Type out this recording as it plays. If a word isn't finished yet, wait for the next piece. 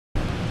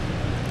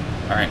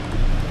Alright.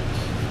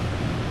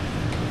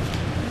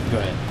 Go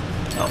ahead.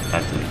 Oh,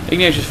 back to me.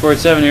 Ignatius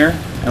 47 here,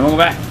 and welcome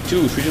back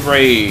to Streets of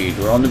Rage.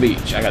 We're on the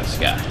beach. I got this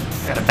guy.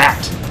 I got a bat.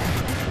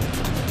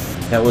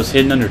 That was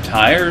hidden under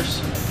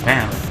tires?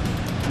 Damn.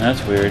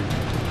 That's weird.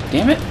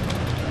 Damn it.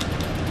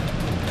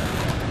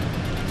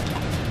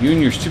 You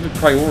and your stupid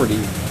priority.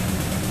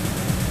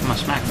 I'm gonna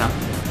smack them.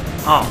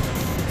 Oh.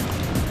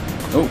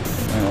 Oh,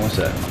 hang on, what's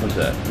that? What is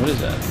that? What is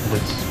that?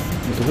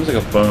 It looks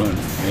like a bone,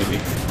 maybe.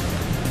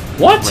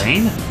 What?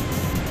 Rain?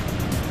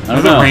 I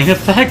don't know. Rain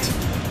effect?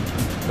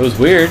 It was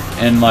weird,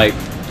 and like...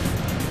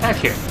 Back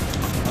here.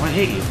 I want to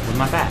hit you with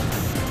my bat.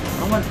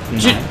 I want...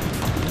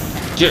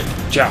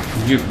 Chow.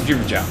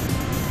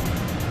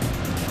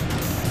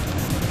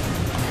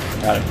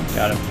 Got him.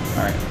 Got him.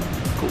 Alright.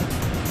 Cool.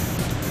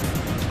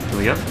 Here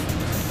we go.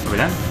 Are we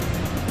done?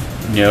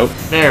 Nope.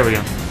 There we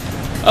go.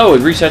 Oh,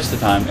 it resets the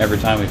time every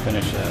time we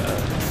finish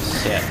a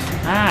set.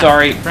 Ah,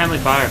 sorry. Friendly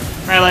fire.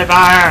 Friendly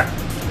fire!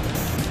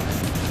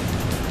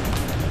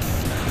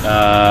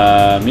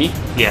 Me?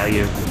 Yeah,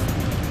 you.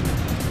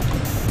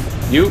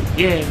 You?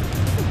 Yeah.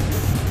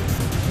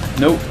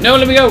 No. No,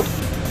 let me go!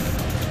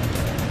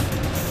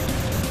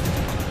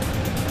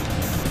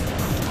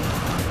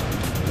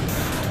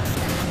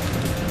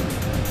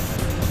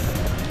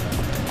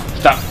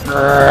 Stop.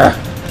 Urgh.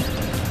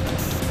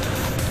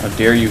 How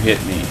dare you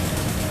hit me,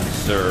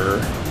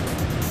 sir.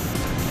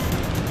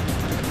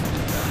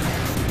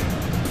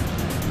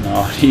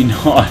 Naughty,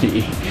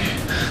 naughty.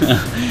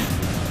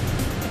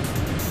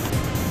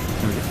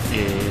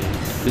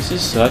 This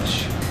is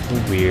such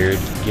a weird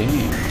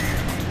game.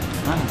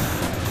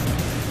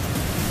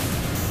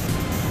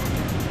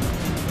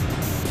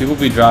 People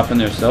be dropping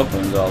their cell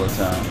phones all the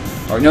time.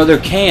 Or no, they're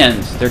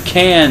cans. They're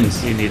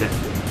cans. You need it.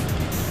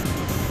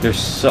 They're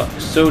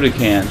soda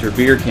cans or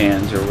beer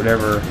cans or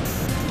whatever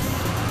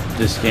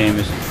this game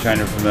is trying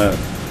to promote.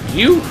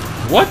 You?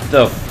 What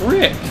the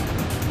frick?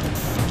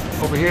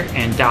 Over here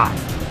and die.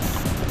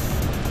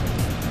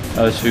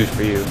 Oh, this food's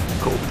for you.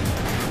 Cool.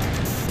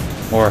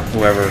 Or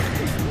whoever.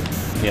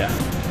 Yeah.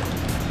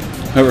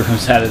 Whoever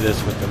comes out of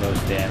this with the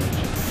most damage.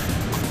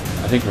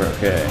 I think we're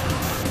okay.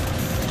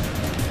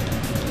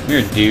 Come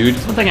here, dude.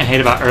 One thing I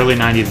hate about early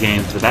 90s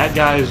games, the bad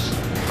guys,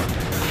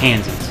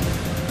 pansies.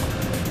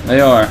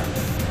 They are.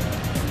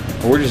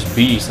 Or we're just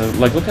beasts.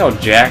 Like, look how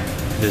jacked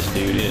this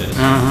dude is.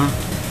 Uh-huh.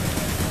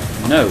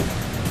 No.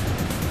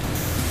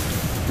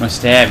 I'm gonna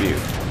stab you.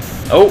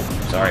 Oh,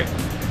 sorry.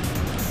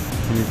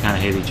 We kind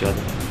of hate each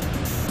other.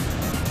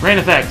 Rain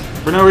effect,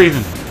 for no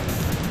reason.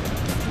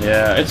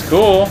 Yeah, it's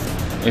cool.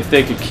 If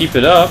they could keep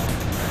it up.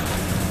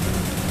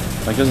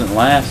 Like, it doesn't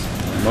last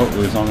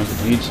remotely as long as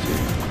it needs to.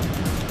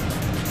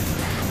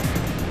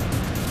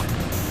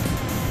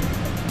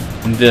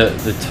 And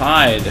the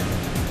tide,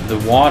 the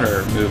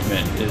water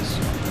movement is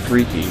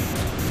freaky.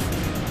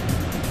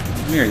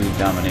 Come here, you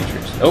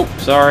dominatrix. Oh,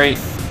 sorry.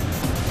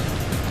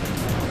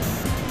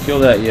 Kill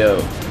that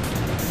yo.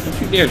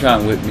 Don't you dare try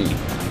and whip me.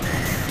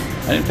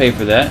 I didn't pay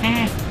for that.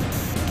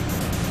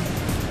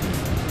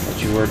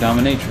 But you were a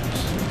dominatrix.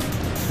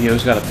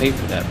 Yo's gotta pay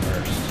for that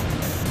first.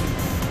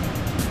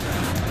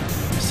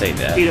 I say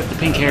that. Beat up the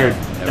pink-haired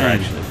Never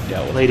actually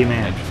dealt with lady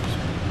man.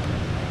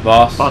 dominatrix.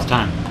 Boss. Boss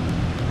time.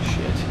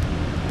 Shit.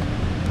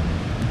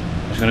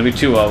 There's gonna be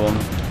two of them.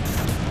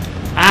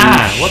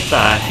 Ah, what the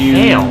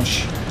hell?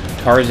 Huge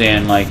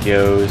Tarzan-like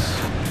yos.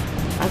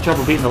 I had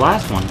trouble beating the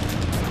last one.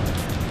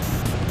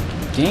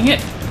 Dang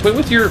it! Quit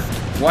with your...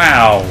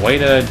 Wow, way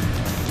to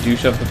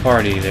douche up the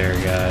party there,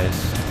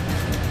 guys.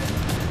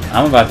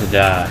 I'm about to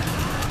die.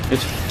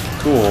 It's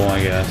cool,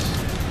 I guess.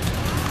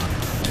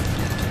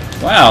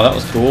 Wow, that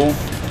was cool.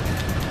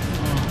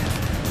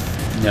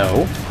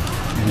 No.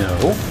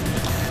 No.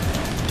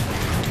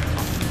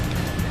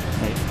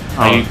 Wait.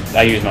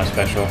 I used my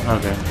special.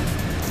 Okay.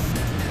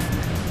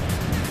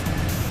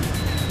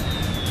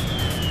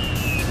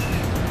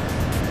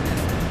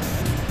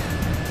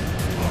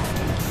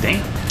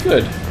 Dang.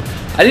 Good.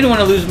 I didn't want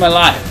to lose my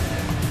life.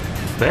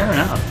 Fair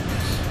enough.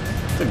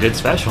 It's a good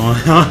special,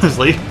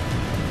 honestly. I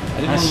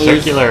didn't Nice want to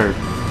lose. circular.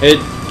 It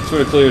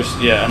sort of clears,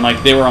 yeah, and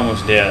like they were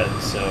almost dead,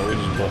 so we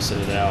just busted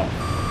it out.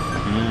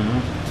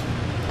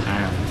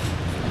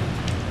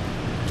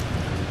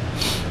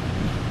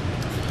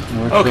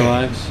 More Okay.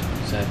 lives.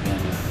 Sad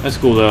panda. That's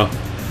cool though.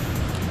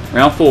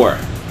 Round 4. I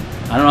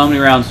don't know how many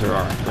rounds there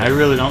are. I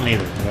really don't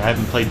either. I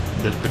haven't played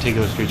this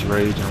particular Streets of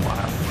Rage in a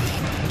while.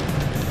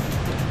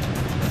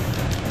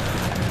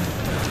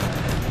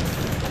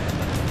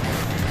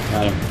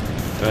 Got him.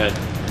 Go ahead.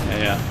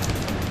 Yeah.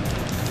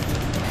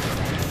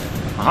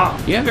 Aha!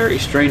 You have very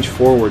strange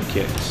forward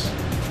kicks.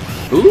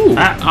 Ooh!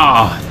 Ah,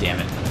 oh, damn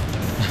it.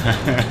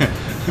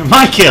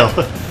 My kill!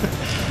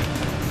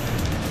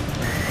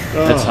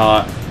 That's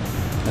hot.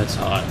 That's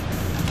hot.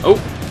 Oh!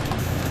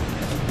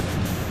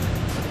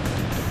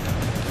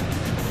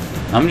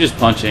 I'm just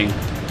punching.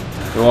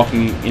 They're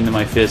walking into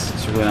my fists.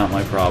 It's really not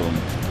my problem.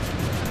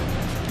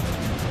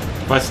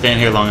 If I stand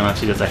here long enough,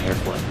 she does a hair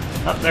flip.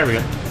 Oh, there we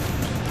go.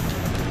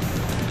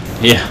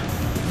 Yeah.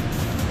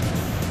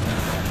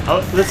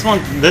 Oh, this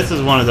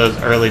is one of those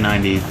early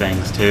 '90s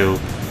things too.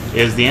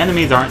 Is the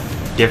enemies aren't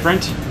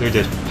different; they're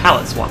just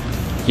palette swapped.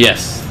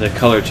 Yes, the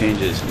color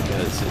changes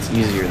because it's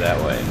easier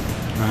that way.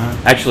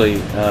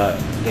 Actually,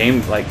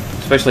 game like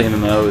especially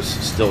MMOs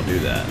still do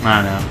that.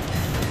 I know.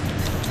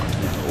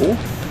 No.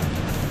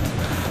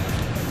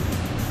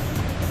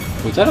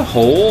 Was that a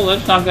hole?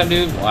 Let's knock that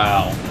dude.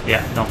 Wow.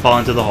 Yeah, don't fall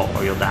into the hole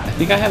or you'll die. I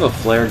think I have a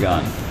flare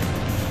gun.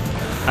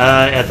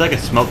 It's like a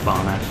smoke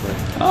bomb actually.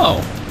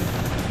 Oh.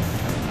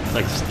 It's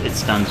like it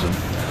stuns them.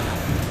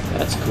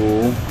 That's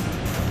cool.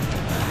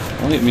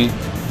 Don't hit me.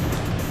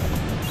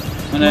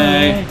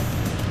 Money.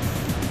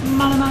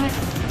 Money.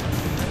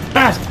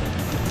 Fast.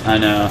 I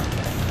know.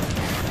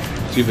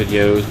 Stupid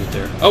yos with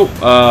their. Oh,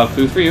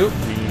 food for you.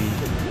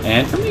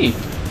 And for me.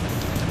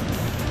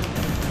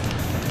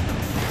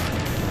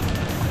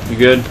 You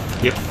good?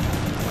 Yep.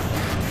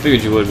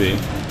 Figured you would be.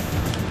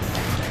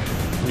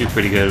 You're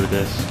pretty good with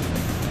this.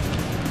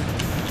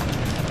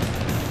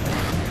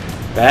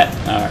 Bat?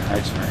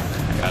 Alright, sorry. I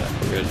got it.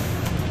 We're good.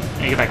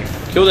 Hey, get back here.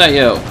 Kill that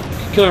yo.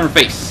 Kill her in the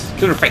face.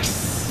 Kill her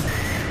face.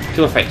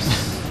 Kill her face.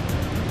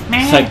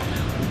 It's like,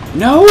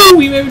 no,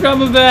 we made me drop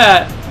a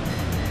bat.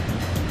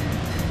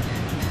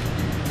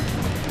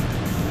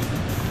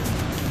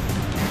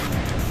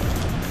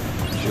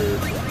 Sure.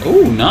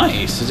 Oh,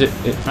 nice. Is it?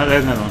 Oh,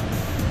 there's another one.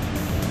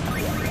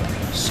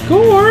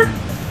 Score.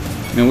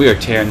 Man, we are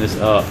tearing this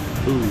up.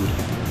 Ooh.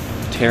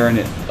 Tearing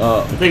it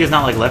up. I think it's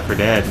not like Left 4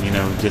 Dead, you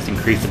know, just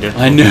increase the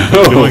difficulty. I know.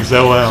 You're doing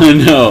so well. I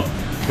know.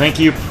 Thank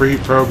you,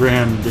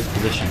 pre-programmed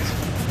dispositions.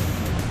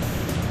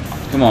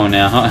 Come on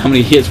now. How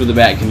many hits with the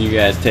bat can you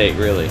guys take,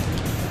 really?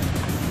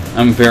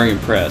 I'm very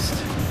impressed.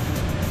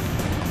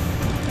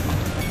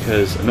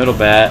 Because a middle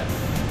bat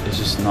is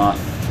just not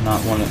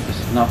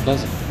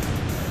pleasant.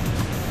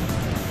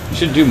 You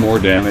should do more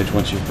damage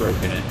once you've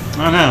broken it.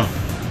 I know.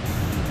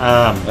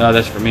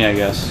 That's for me, I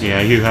guess. Yeah,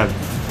 you have.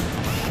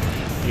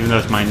 Even though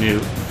it's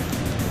minute.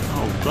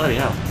 Oh, bloody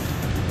hell.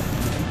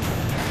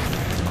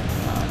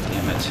 Ah,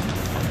 damn it.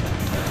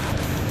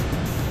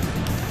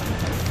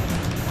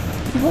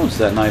 He holds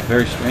that knife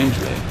very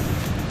strangely.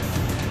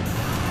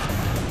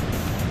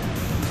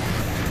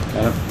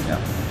 Got him? Yeah.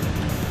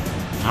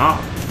 Ah.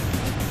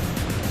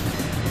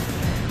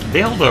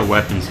 They hold their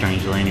weapons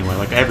strangely anyway,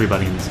 like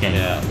everybody in this game.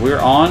 Yeah, we're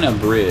on a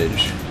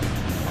bridge.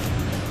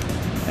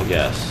 I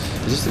guess.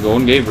 Is this the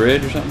Golden Gate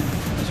Bridge or something?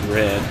 It's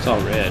red. It's all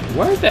red.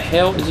 Where the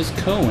hell is this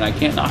cone? I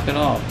can't knock it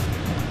off.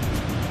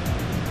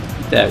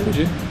 Eat that, would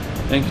you?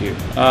 Thank you.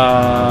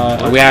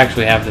 We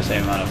actually have the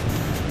same amount of...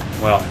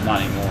 Well,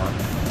 not anymore.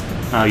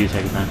 Oh, you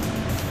take it then.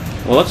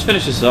 Well, let's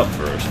finish this up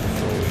first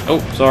before we... Oh,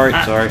 sorry,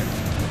 sorry.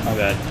 My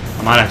bad.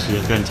 I might actually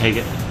just go and take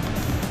it.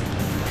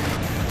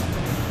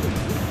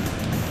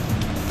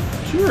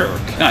 Sure.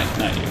 Not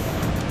you.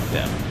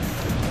 Yeah.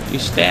 You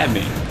stabbed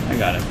me. I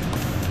got him.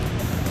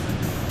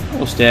 I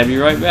will stab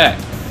you right back,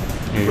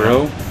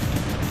 bro.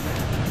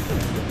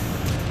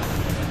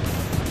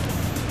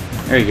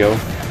 There you go.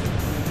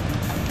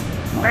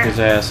 Knock his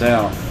ass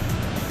out.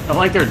 I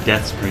like their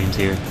death screams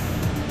here.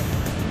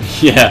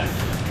 Yeah.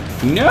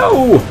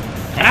 No!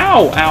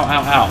 Ow! Ow,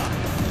 ow, ow.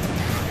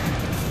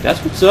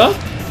 That's what's up?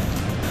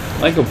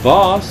 Like a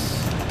boss.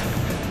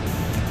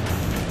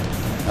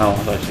 Oh,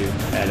 I thought you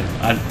had it.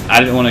 I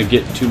didn't want to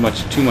get too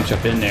much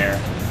up in there.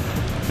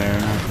 Fair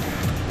enough.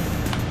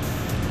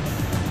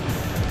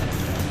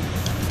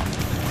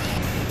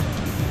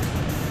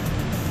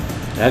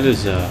 That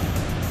is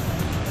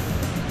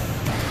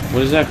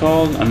what is that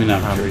called? I mean,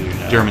 I'm sure you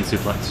know. German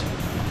suplex.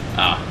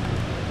 Ah.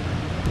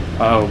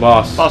 Oh,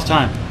 boss. Boss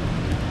time.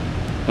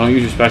 Don't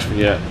use your special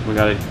yet. We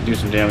gotta do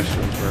some damage to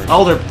them first.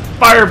 Oh, they're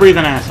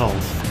fire-breathing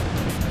assholes.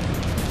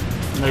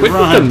 They Quit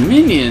run. with the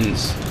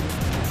minions.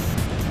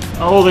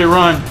 Oh, they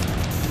run.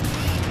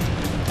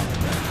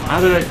 How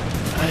did I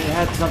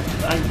had some.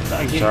 I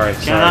can't. Sorry,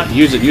 cannot. sorry.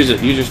 Use it.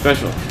 Use your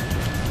special.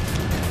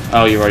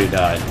 Oh, you already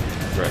died.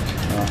 Correct.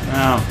 Oh.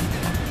 Oh.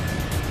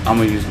 I'm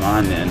gonna use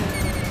mine then. I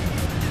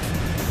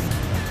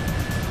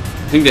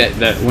think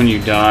that when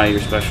you die, your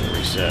special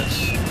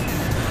resets.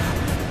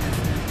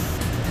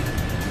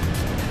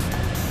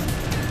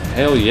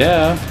 Hell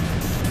yeah!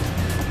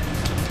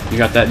 You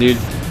got that, dude?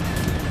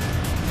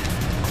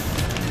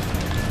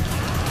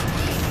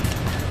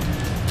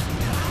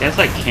 Guess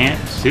I can't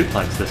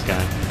suplex this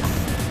guy.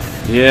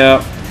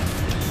 Yeah.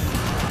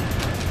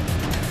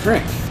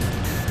 Frick.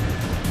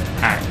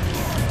 Alright.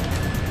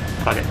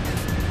 Fuck it.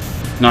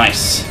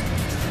 Nice.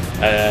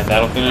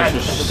 That'll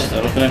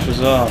finish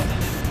us off.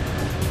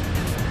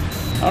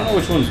 I don't know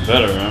which one's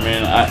better. I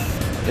mean,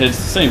 it's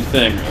the same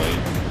thing, really.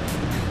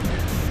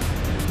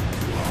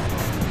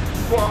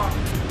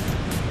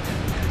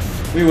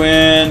 We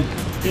win.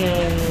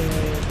 Yay.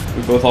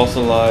 We're both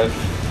also alive.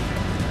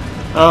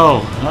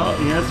 Oh, well,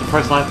 yeah, that's the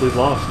first life we've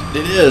lost.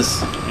 It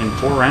is. In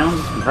 4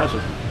 rounds?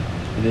 Impressive.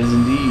 It is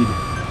indeed.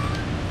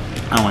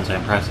 I don't want to say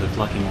impressive,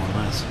 lucky more or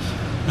less.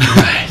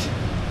 Right.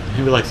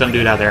 Maybe like some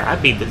dude out there, I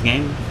beat this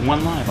game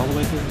 1 life all the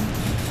way through.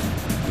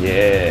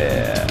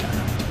 Yeah.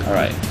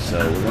 Alright, so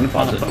we're going to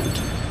pause it.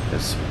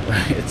 It's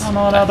I'm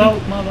on I a think-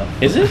 boat, mother.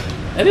 Is it?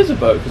 It is a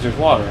boat because there's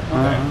water.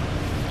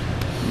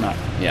 Okay. Not,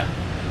 yeah.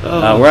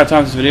 Oh. We're out of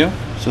time for this video.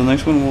 So the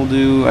next one we'll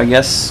do, I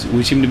guess,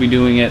 we seem to be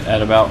doing it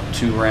at about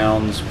 2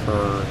 rounds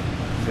per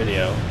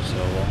video. So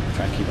we'll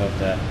try and keep up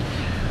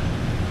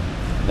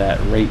that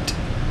rate.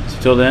 So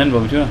till then,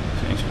 Blob Tuna.